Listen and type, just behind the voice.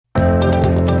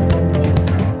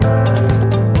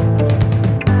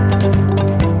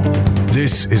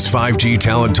This is 5G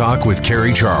Talent Talk with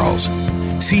Carrie Charles,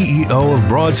 CEO of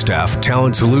Broadstaff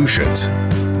Talent Solutions.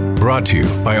 Brought to you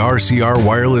by RCR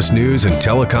Wireless News and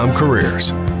Telecom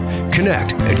Careers.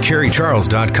 Connect at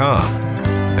carriecharles.com.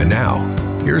 And now,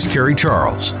 here's Carrie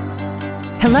Charles.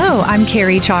 Hello, I'm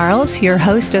Carrie Charles, your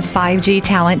host of 5G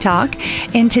Talent Talk,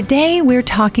 and today we're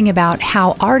talking about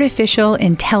how artificial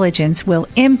intelligence will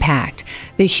impact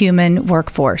the human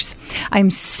workforce. I'm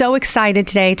so excited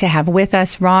today to have with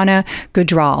us Rana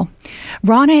Gujral.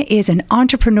 Rana is an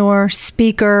entrepreneur,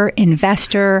 speaker,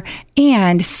 investor,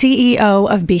 and CEO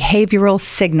of Behavioral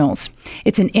Signals.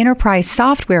 It's an enterprise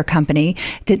software company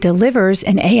that delivers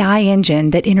an AI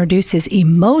engine that introduces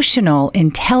emotional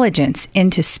intelligence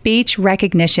into speech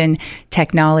recognition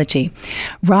technology.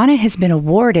 Rana has been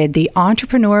awarded the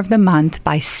Entrepreneur of the Month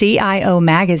by CIO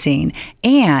Magazine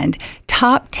and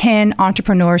Top 10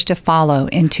 Entrepreneurs to Follow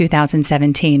in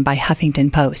 2017 by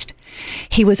Huffington Post.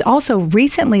 He was also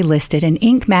recently listed in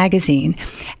Inc. magazine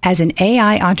as an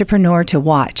AI entrepreneur to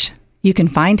watch. You can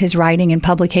find his writing in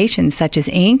publications such as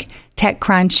Inc.,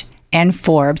 TechCrunch, and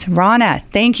Forbes. Rana,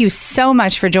 thank you so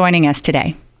much for joining us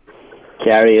today.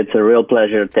 Carrie, it's a real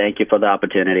pleasure. Thank you for the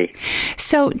opportunity.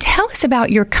 So tell us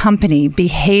about your company,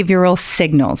 Behavioral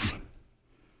Signals.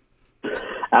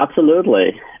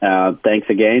 Absolutely. Thanks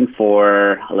again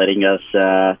for letting us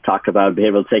talk about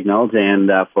behavioral signals and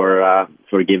for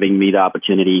giving me the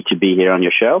opportunity to be here on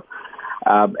your show.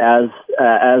 As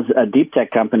a deep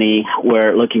tech company,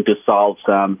 we're looking to solve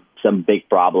some big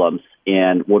problems,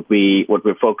 and what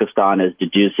we're focused on is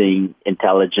deducing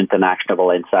intelligent and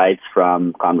actionable insights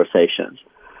from conversations.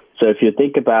 So if you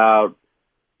think about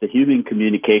the human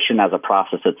communication as a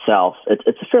process itself,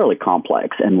 it's fairly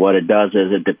complex, and what it does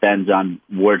is it depends on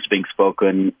words being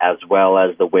spoken as well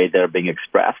as the way they're being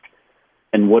expressed.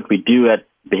 And what we do at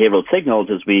Behavioral Signals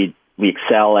is we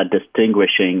excel at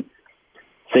distinguishing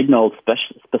signals,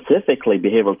 specifically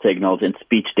behavioral signals in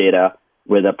speech data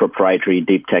with a proprietary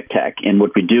deep tech. And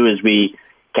what we do is we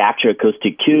capture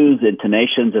acoustic cues,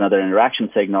 intonations, and other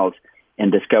interaction signals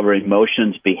and discover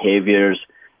emotions, behaviors,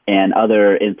 and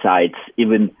other insights,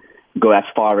 even go as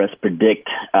far as predict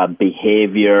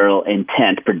behavioral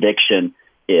intent prediction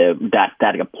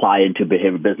that apply into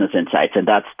behavioral business insights. And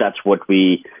that's what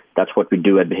we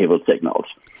do at Behavioral Signals.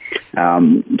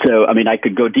 So, I mean, I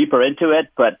could go deeper into it,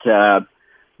 but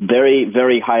very,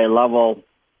 very high level,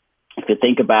 if you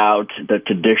think about the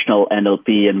traditional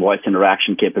NLP and voice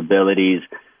interaction capabilities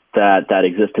that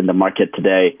exist in the market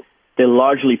today, they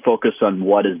largely focus on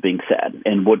what is being said.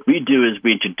 And what we do is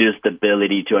we introduce the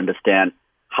ability to understand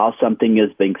how something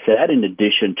is being said in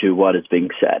addition to what is being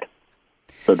said.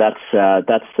 So that's a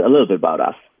little bit about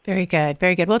us. Very good.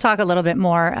 Very good. We'll talk a little bit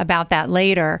more about that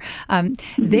later.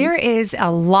 There is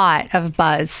a lot of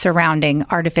buzz surrounding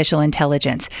artificial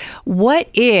intelligence. What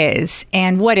is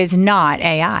and what is not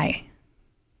AI?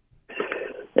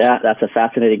 Yeah, that's a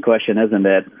fascinating question, isn't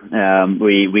it?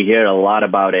 We hear a lot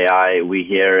about AI. We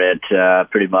hear it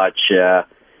pretty much,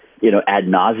 ad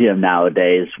nauseum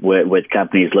nowadays with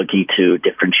companies looking to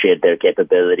differentiate their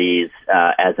capabilities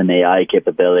as an AI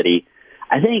capability.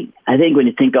 I think when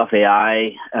you think of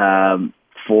AI,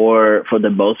 for the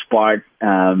most part,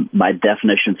 my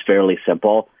definition is fairly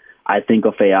simple. I think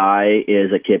of AI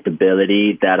as a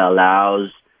capability that allows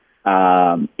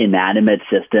inanimate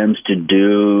systems to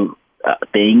do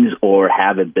things or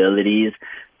have abilities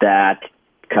that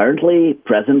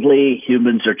presently,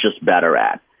 humans are just better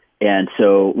at. And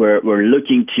so we're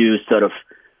looking to sort of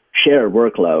share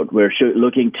workload. We're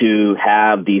looking to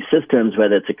have these systems,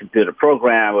 whether it's a computer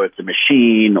program or it's a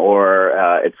machine or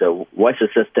it's a voice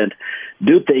assistant,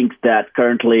 do things that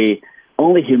currently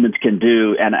only humans can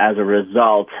do. And as a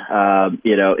result,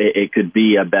 it could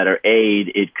be a better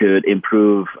aid. It could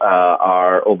improve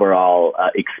our overall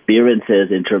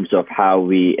experiences in terms of how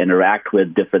we interact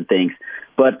with different things.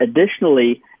 But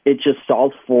additionally, it just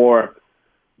solves for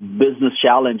business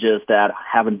challenges that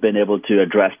haven't been able to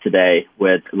address today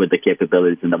with the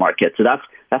capabilities in the market. So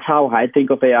that's how I think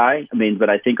of AI. I mean, but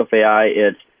I think of AI,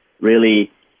 it's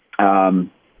really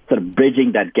sort of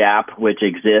bridging that gap which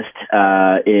exists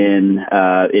in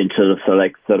the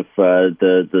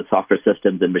software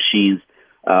systems and machines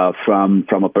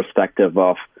from a perspective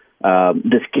of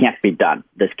this can't be done.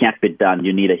 This can't be done.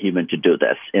 You need a human to do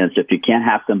this. And so if you can't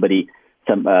have somebody,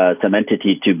 some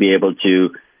entity to be able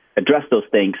to address those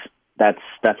things, that's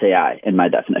AI in my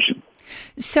definition.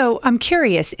 So I'm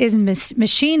curious, is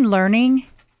machine learning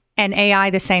and AI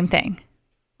the same thing?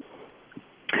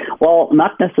 Well,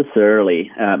 not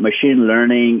necessarily. Machine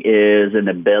learning is an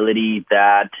ability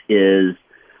that is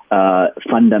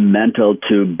fundamental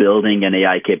to building an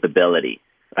AI capability.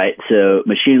 right? So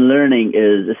machine learning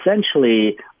is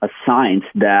essentially a science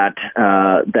that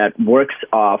works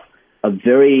off a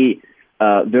very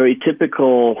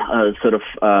typical sort of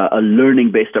a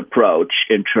learning-based approach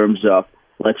in terms of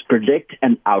let's predict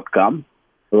an outcome,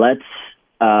 let's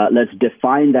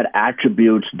define that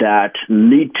attributes that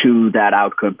lead to that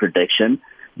outcome prediction,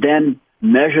 then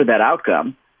measure that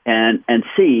outcome and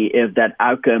see if that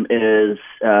outcome is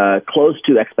close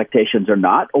to expectations or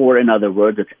not, or in other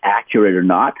words, it's accurate or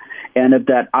not. And if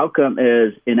that outcome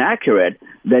is inaccurate,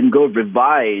 then go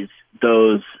revise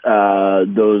those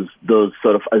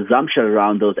sort of assumptions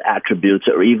around those attributes,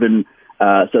 or even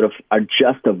sort of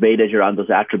adjust the weightage around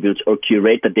those attributes, or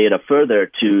curate the data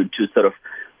further to sort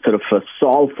of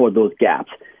solve for those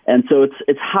gaps. And so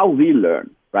it's how we learn,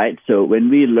 right? So when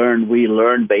we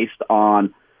learn based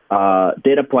on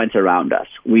data points around us.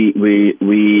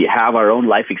 We have our own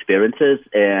life experiences,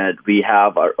 and we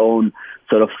have our own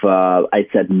sort of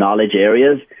knowledge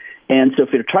areas. And so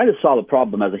if you're trying to solve a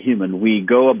problem as a human, we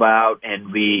go about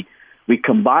and we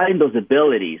combine those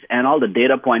abilities and all the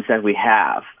data points that we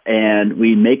have, and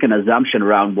we make an assumption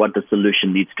around what the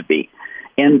solution needs to be.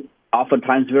 And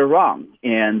oftentimes we're wrong.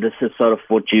 And this is sort of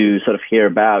what you sort of hear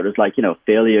about. It's like,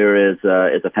 failure is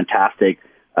a fantastic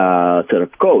sort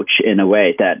of coach in a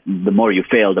way, that the more you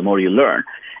fail, the more you learn.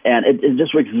 And it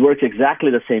just works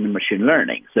exactly the same in machine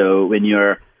learning. So when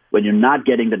you're not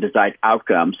getting the desired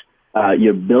outcomes,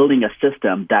 you're building a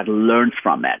system that learns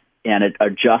from it, and it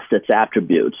adjusts its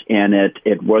attributes, and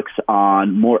it works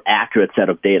on more accurate set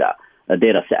of data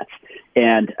sets.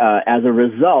 And as a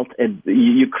result,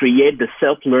 you create the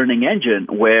self-learning engine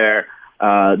where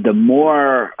the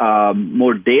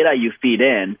more data you feed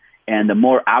in, and the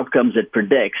more outcomes it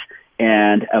predicts,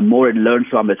 and the more it learns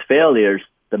from its failures,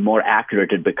 the more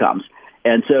accurate it becomes.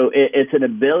 And so it's an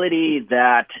ability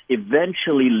that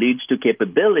eventually leads to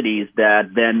capabilities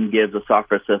that then gives a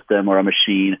software system or a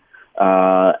machine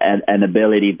an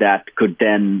ability that could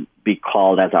then be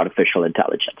called as artificial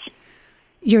intelligence.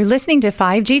 You're listening to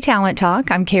 5G Talent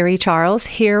Talk. I'm Carrie Charles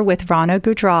here with Rana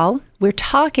Gujral. We're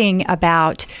talking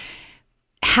about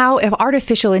how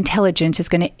artificial intelligence is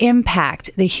going to impact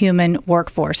the human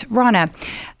workforce. Rana,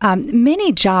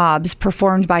 many jobs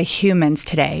performed by humans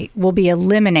today will be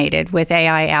eliminated with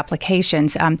AI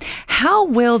applications. How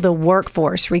will the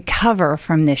workforce recover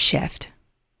from this shift?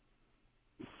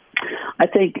 I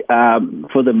think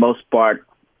for the most part,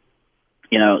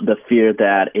 the fear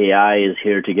that AI is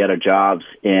here to get our jobs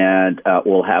and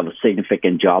we'll have a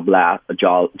significant job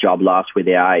loss with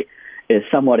AI is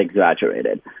somewhat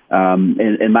exaggerated.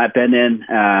 In my opinion,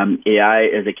 AI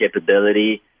is a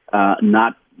capability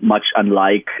not much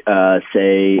unlike,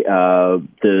 say,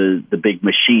 the big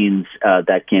machines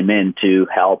that came in to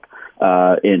help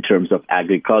in terms of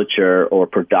agriculture or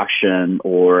production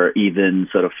or even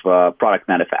sort of product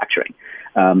manufacturing.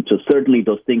 So certainly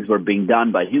those things were being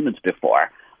done by humans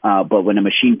before, but when a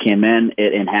machine came in,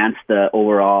 it enhanced the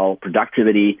overall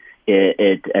productivity.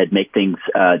 It make things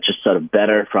just sort of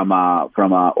better from a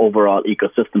overall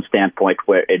ecosystem standpoint,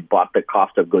 where it brought the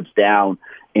cost of goods down,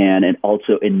 and it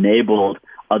also enabled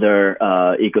other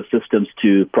ecosystems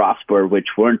to prosper, which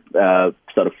weren't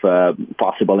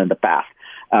possible in the past.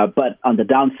 But on the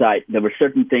downside, there were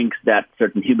certain things that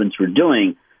certain humans were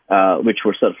doing, which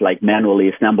were sort of like manually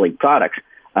assembling products,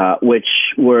 which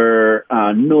were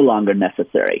no longer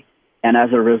necessary. And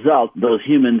as a result, those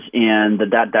humans and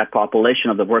that population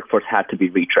of the workforce had to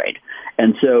be retrained.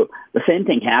 And so the same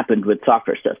thing happened with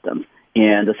software systems.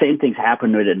 And the same things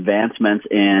happened with advancements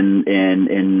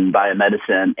in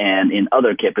biomedicine and in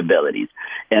other capabilities.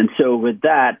 And so with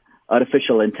that,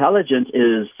 artificial intelligence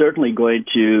is certainly going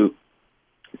to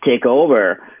take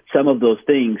over some of those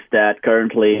things that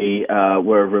currently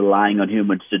we're relying on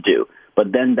humans to do.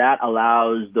 But then that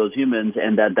allows those humans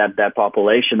and that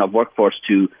population of workforce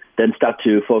to then start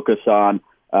to focus on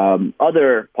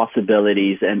other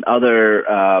possibilities and other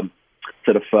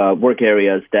work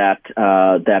areas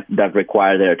that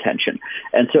require their attention.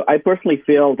 And so I personally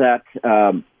feel that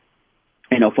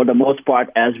for the most part,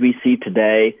 as we see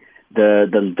today,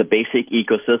 the basic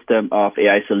ecosystem of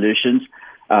AI solutions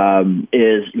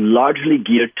is largely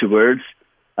geared towards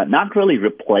not really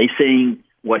replacing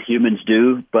what humans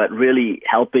do, but really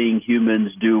helping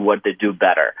humans do what they do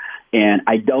better. And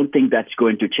I don't think that's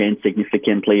going to change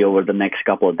significantly over the next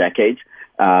couple of decades.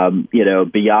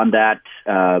 Beyond that,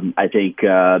 I think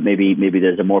maybe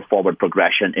there's a more forward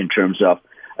progression in terms of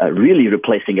really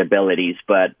replacing abilities.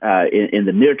 But in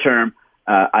the near term,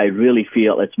 I really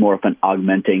feel it's more of an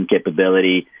augmenting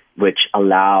capability, which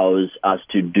allows us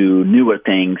to do newer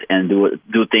things and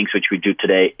do things which we do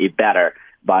today better,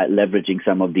 by leveraging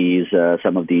some of these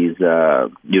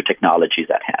new technologies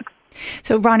at hand.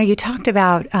 So, Rana, you talked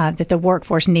about that the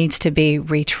workforce needs to be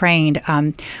retrained.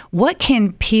 What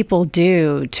can people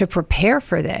do to prepare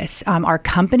for this? Are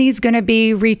companies going to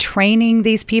be retraining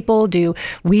these people? Do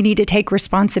we need to take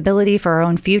responsibility for our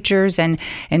own futures and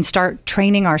start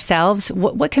training ourselves?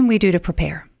 What can we do to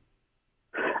prepare?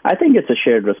 I think it's a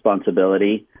shared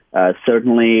responsibility.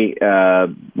 Certainly,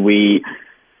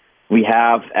 we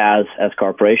have as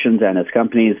corporations and as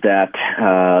companies that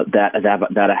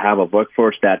have a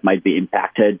workforce that might be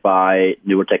impacted by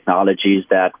newer technologies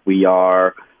that we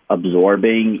are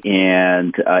absorbing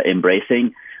and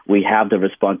embracing. We have the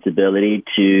responsibility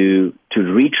to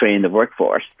retrain the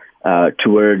workforce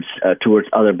towards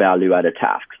other value-added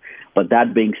tasks. But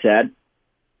that being said,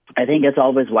 I think it's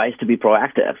always wise to be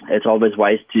proactive. It's always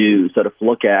wise to sort of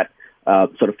look at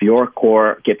sort of your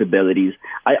core capabilities.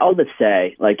 I always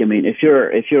say, if you're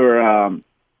a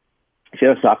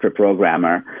software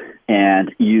programmer,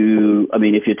 and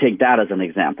if you take that as an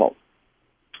example,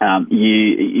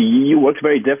 you worked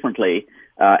very differently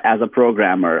as a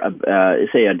programmer,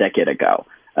 say a decade ago.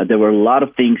 There were a lot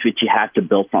of things which you had to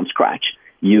build from scratch.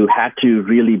 You had to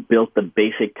really build the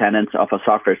basic tenets of a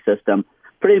software system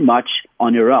pretty much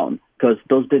on your own, because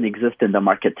those didn't exist in the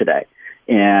market today.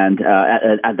 And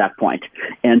at that point.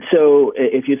 And so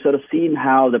if you've sort of seen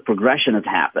how the progression has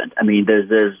happened,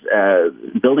 there's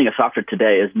building a software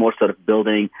today is more sort of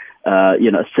building,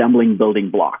 assembling building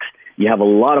blocks. You have a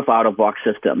lot of out-of-box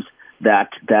systems that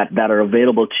are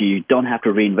available to you. You don't have to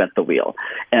reinvent the wheel.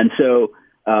 And so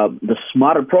the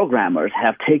smarter programmers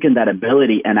have taken that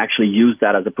ability and actually used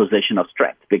that as a position of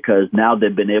strength, because now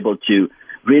they've been able to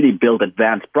really build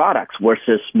advanced products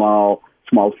versus small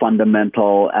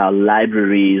fundamental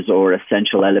libraries or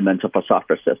essential elements of a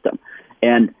software system.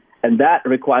 And that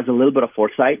requires a little bit of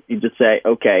foresight. You just say,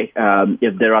 okay,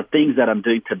 if there are things that I'm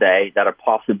doing today that are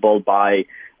possible by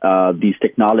these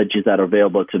technologies that are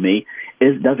available to me,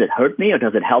 does it hurt me or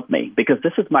does it help me? Because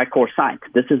this is my core science.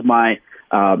 This is my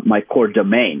core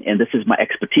domain, and this is my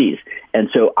expertise. And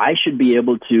so I should be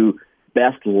able to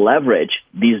best leverage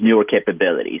these newer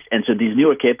capabilities. And so these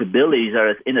newer capabilities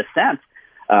are, in a sense,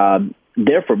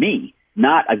 there for me,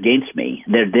 not against me.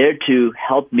 They're there to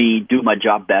help me do my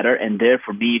job better, and there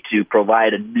for me to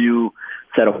provide a new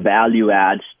set of value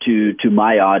adds to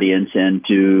my audience and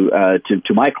to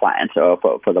my clients,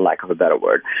 for the lack of a better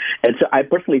word. And so I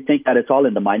personally think that it's all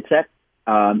in the mindset.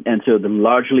 And so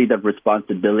largely the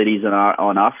responsibilities are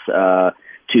on us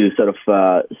to sort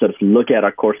of look at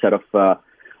our core set of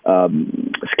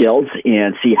skills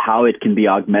and see how it can be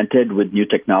augmented with new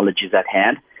technologies at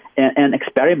hand. And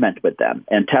experiment with them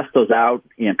and test those out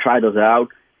and try those out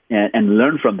and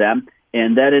learn from them.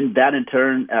 And that in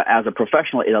turn, as a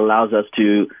professional, it allows us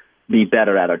to be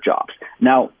better at our jobs.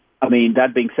 Now,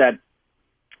 that being said,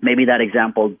 maybe that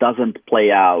example doesn't play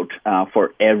out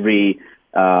for every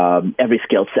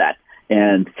skill set.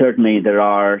 And certainly there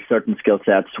are certain skill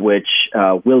sets which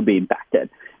will be impacted.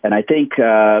 And I think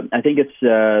it's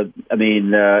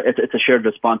it's a shared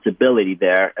responsibility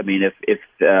there. If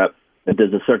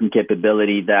there's a certain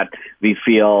capability that we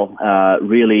feel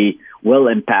really will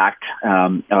impact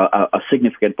a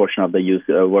significant portion of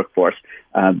the workforce,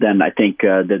 then I think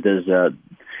that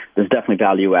there's definitely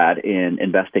value add in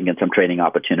investing in some training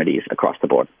opportunities across the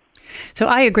board. So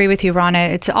I agree with you, Rana.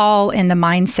 It's all in the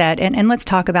mindset. And let's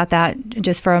talk about that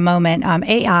just for a moment.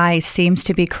 AI seems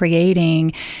to be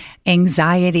creating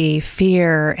anxiety,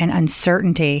 fear, and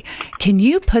uncertainty. Can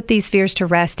you put these fears to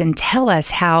rest and tell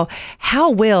us how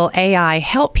will AI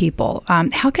help people?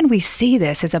 How can we see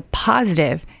this as a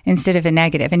positive instead of a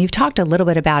negative? And you've talked a little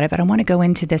bit about it, but I want to go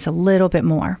into this a little bit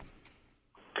more.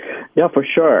 Yeah, for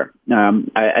sure.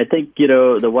 I think,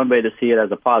 the one way to see it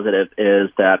as a positive is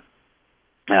that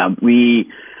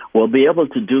we will be able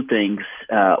to do things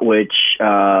which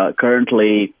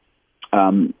currently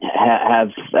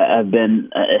have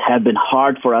been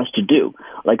hard for us to do.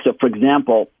 So, for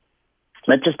example,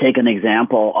 let's just take an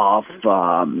example of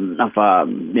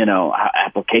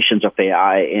applications of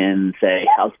AI in, say,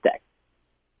 health tech.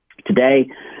 Today,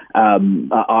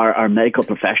 our medical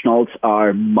professionals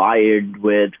are mired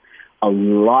with a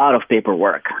lot of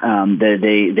paperwork.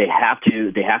 They have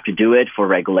to do it for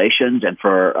regulations and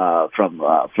from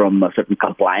a certain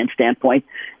compliance standpoint.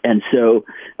 And so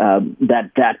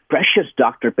that precious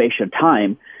doctor-patient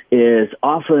time is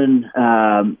often,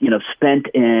 spent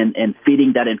in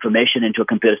feeding that information into a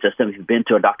computer system. If you've been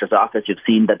to a doctor's office, you've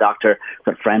seen the doctor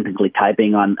sort of frantically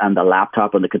typing on the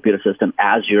laptop on the computer system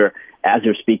as you're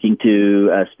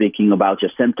speaking about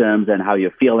your symptoms and how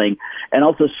you're feeling, and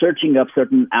also searching up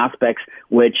certain aspects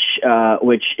which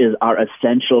are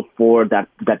essential for that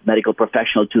medical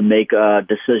professional to make a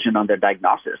decision on their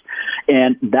diagnosis.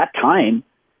 And that time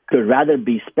could rather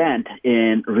be spent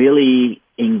in really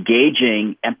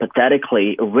engaging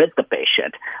empathetically with the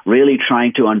patient, really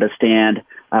trying to understand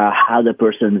how the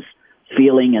person's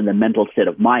feeling and the mental state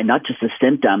of mind, not just the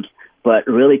symptoms, but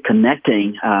really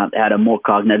connecting at a more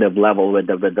cognitive level with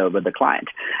the client.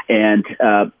 And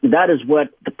that is what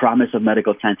the promise of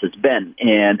medical science has been.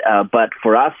 And but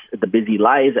for us, the busy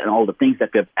lives and all the things that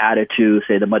we've added to,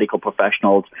 say, the medical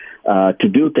professionals to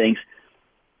do things,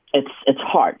 it's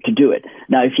hard to do it.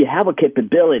 Now, if you have a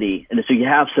capability, and so you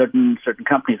have certain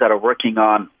companies that are working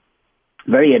on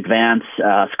very advanced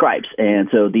scribes, and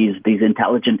so these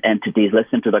intelligent entities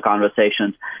listen to the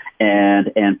conversations and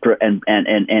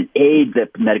aid the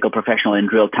medical professional in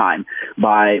real time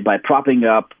by propping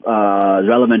up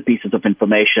relevant pieces of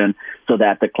information so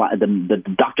that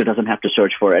the doctor doesn't have to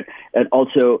search for it, and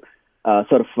also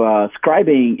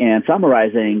scribing and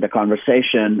summarizing the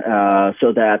conversation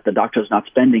so that the doctor is not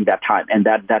spending that time, and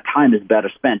that time is better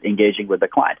spent engaging with the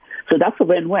client. So that's a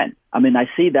win-win. I mean, I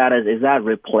see that as, is that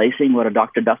replacing what a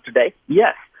doctor does today?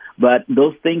 Yes. But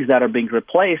those things that are being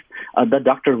replaced, the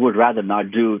doctor would rather not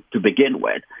do to begin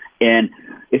with. And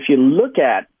if you look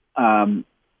at the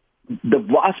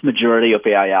vast majority of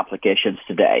AI applications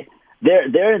today,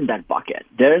 they're in that bucket.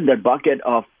 They're in that bucket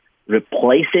of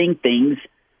replacing things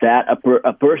that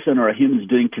a person or a human is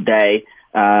doing today,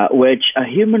 which a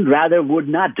human rather would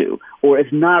not do, or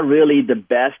is not really the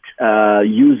best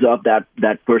use of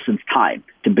that person's time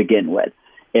to begin with.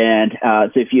 And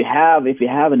so if you have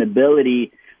an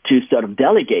ability to sort of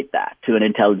delegate that to an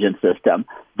intelligent system,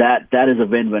 that is a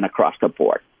win-win across the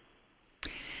board.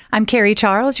 I'm Carrie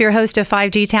Charles, your host of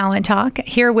 5G Talent Talk,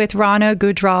 here with Rana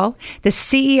Gujral, the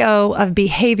CEO of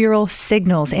Behavioral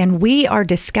Signals, and we are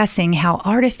discussing how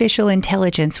artificial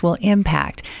intelligence will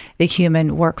impact the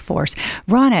human workforce.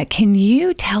 Rana, can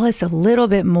you tell us a little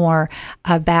bit more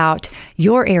about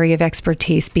your area of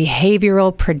expertise,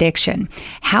 behavioral prediction?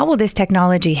 How will this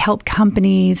technology help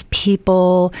companies,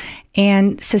 people,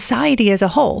 and society as a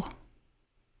whole?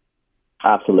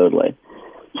 Absolutely.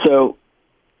 So,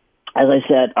 as I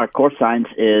said, our core science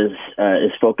is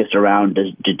focused around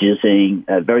deducing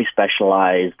very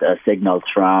specialized signals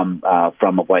from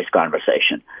a voice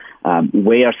conversation. The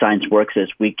way our science works is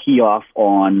we key off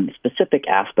on specific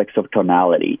aspects of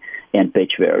tonality and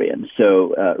pitch variance.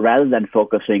 So rather than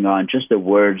focusing on just the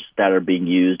words that are being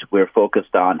used, we're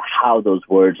focused on how those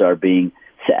words are being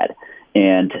said.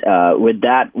 And with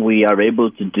that, we are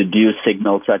able to deduce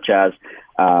signals such as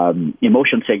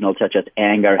emotion signals such as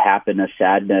anger, happiness,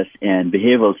 sadness, and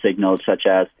behavioral signals such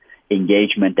as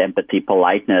engagement, empathy,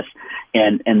 politeness.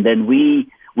 And then we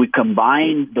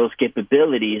combine those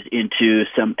capabilities into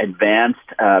some advanced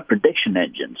prediction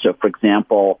engines. So, for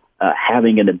example,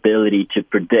 having an ability to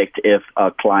predict if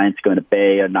a client's going to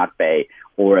pay or not pay,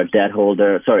 or a debt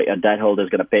holder is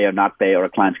going to pay or not pay, or a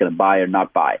client's going to buy or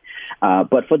not buy.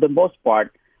 But for the most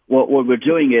part, what we're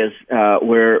doing is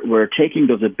we're taking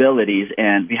those abilities,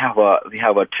 and we have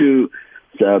a two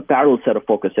parallel set of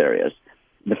focus areas.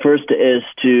 The first is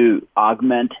to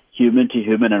augment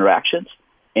human-to-human interactions,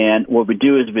 and what we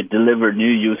do is we deliver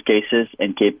new use cases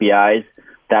and KPIs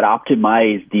that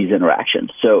optimize these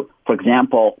interactions. So, for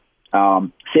example,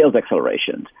 sales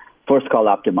accelerations, first call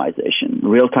optimization,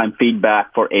 real-time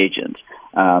feedback for agents,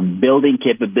 building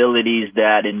capabilities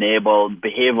that enable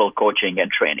behavioral coaching and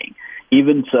training,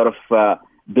 even sort of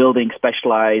building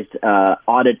specialized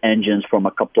audit engines from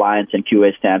a compliance and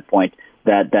QA standpoint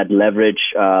that leverage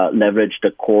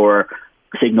the core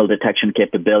signal detection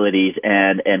capabilities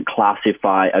and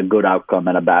classify a good outcome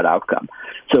and a bad outcome.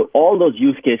 So all those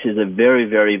use cases are very,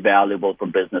 very valuable for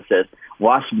businesses.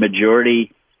 Vast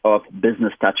majority of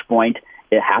business touch point,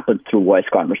 it happens through voice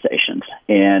conversations,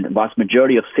 and vast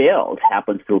majority of sales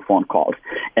happens through phone calls.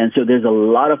 And so there's a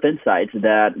lot of insights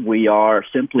that we are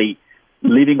simply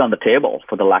leaving on the table,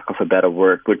 for the lack of a better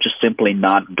word. We're just simply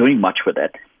not doing much with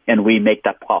it, and we make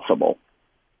that possible.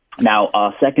 Now,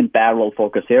 our second parallel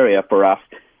focus area for us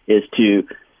is to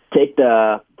take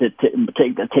the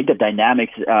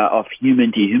dynamics of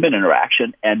human-to-human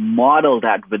interaction and model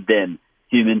that within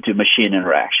human-to-machine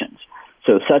interactions.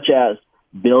 So, such as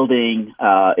building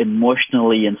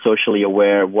emotionally and socially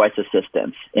aware voice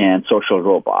assistants and social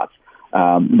robots.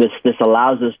 This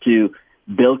allows us to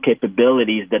build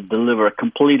capabilities that deliver a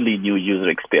completely new user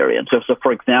experience. So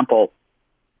for example,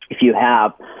 if you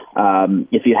have a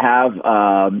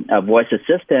voice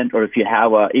assistant, or if you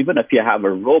have even if you have a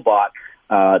robot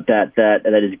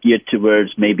that is geared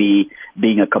towards maybe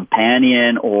being a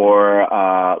companion,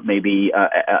 or maybe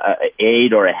a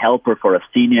aid or a helper for a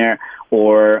senior,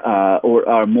 or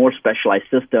a more specialized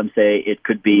system, say it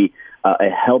could be a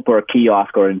helper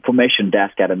kiosk or information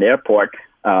desk at an airport,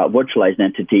 virtualized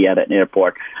entity at an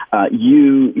airport. If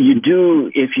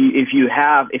you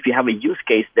have a use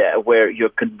case there where you're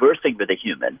conversing with a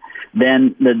human,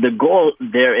 then the goal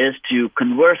there is to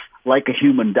converse like a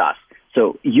human does.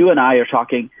 So you and I are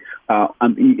talking.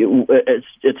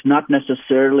 It's not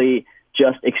necessarily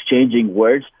just exchanging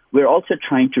words. We're also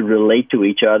trying to relate to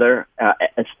each other,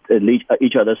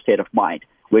 each other's state of mind.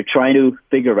 We're trying to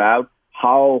figure out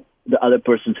how the other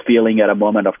person's feeling at a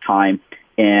moment of time,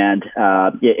 and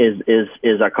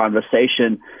is our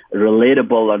conversation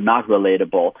relatable or not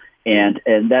relatable? And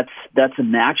that's a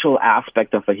natural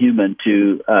aspect of a human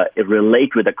to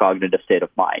relate with a cognitive state of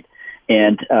mind.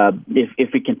 And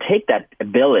if we can take that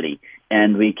ability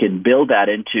and we can build that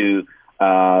into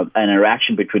an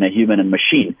interaction between a human and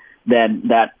machine, then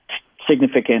that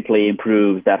significantly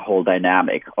improves that whole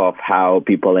dynamic of how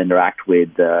people interact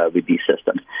with these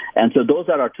systems. And so those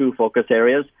are our two focus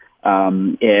areas,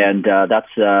 and that's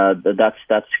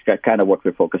kind of what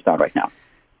we're focused on right now.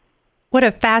 What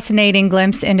a fascinating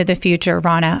glimpse into the future,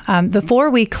 Rana. Before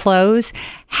we close,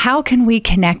 how can we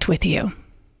connect with you?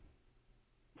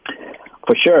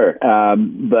 For sure.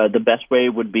 But the best way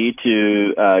would be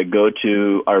to go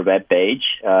to our webpage.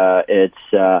 It's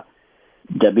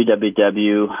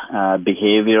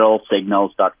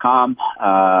www.behavioralsignals.com,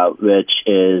 which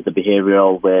is the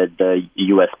behavioral with the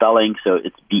U.S. spelling. So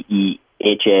it's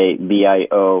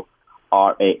BEHAVIORAL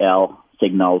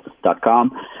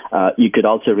signals.com. You could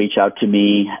also reach out to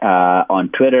me on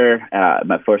Twitter,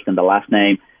 my first and the last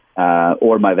name,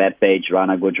 or my webpage,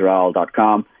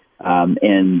 ranagujral.com.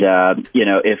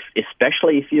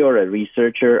 Especially if you're a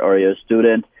researcher or you're a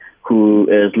student who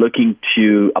is looking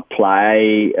to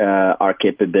apply our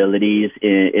capabilities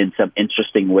in some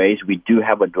interesting ways, we do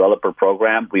have a developer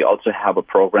program. We also have a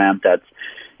program that's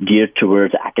geared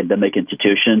towards academic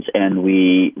institutions, and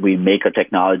we make our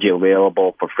technology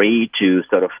available for free to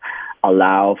sort of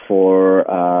allow for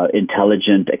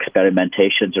intelligent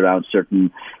experimentations around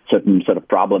certain sort of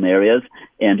problem areas,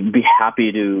 and be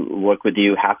happy to work with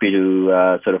you, happy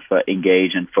to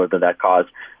engage and further that cause.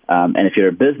 And if you're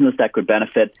a business that could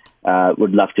benefit,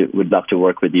 would love to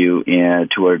work with you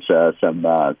towards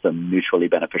some mutually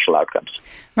beneficial outcomes.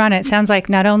 Rana, it sounds like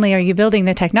not only are you building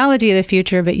the technology of the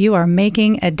future, but you are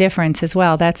making a difference as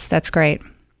well. That's great.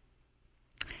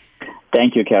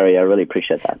 Thank you, Carrie. I really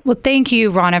appreciate that. Well, thank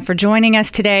you, Rana, for joining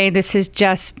us today. This has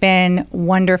just been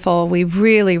wonderful. We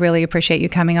really, really appreciate you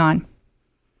coming on.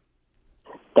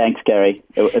 Thanks, Carrie.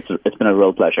 It's been a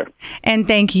real pleasure. And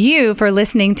thank you for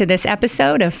listening to this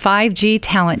episode of 5G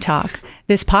Talent Talk.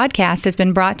 This podcast has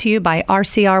been brought to you by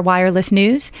RCR Wireless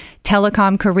News,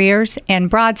 Telecom Careers, and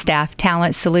Broadstaff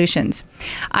Talent Solutions.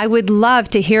 I would love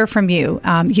to hear from you.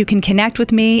 You can connect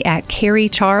with me at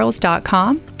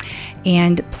carriecharles.com.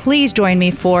 And please join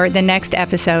me for the next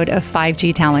episode of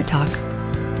 5G Talent Talk.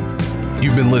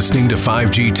 You've been listening to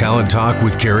 5G Talent Talk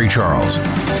with Carrie Charles,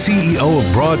 CEO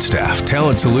of Broadstaff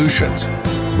Talent Solutions.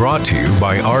 Brought to you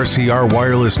by RCR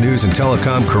Wireless News and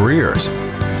Telecom Careers.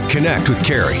 Connect with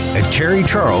Carrie at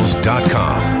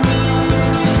carriecharles.com.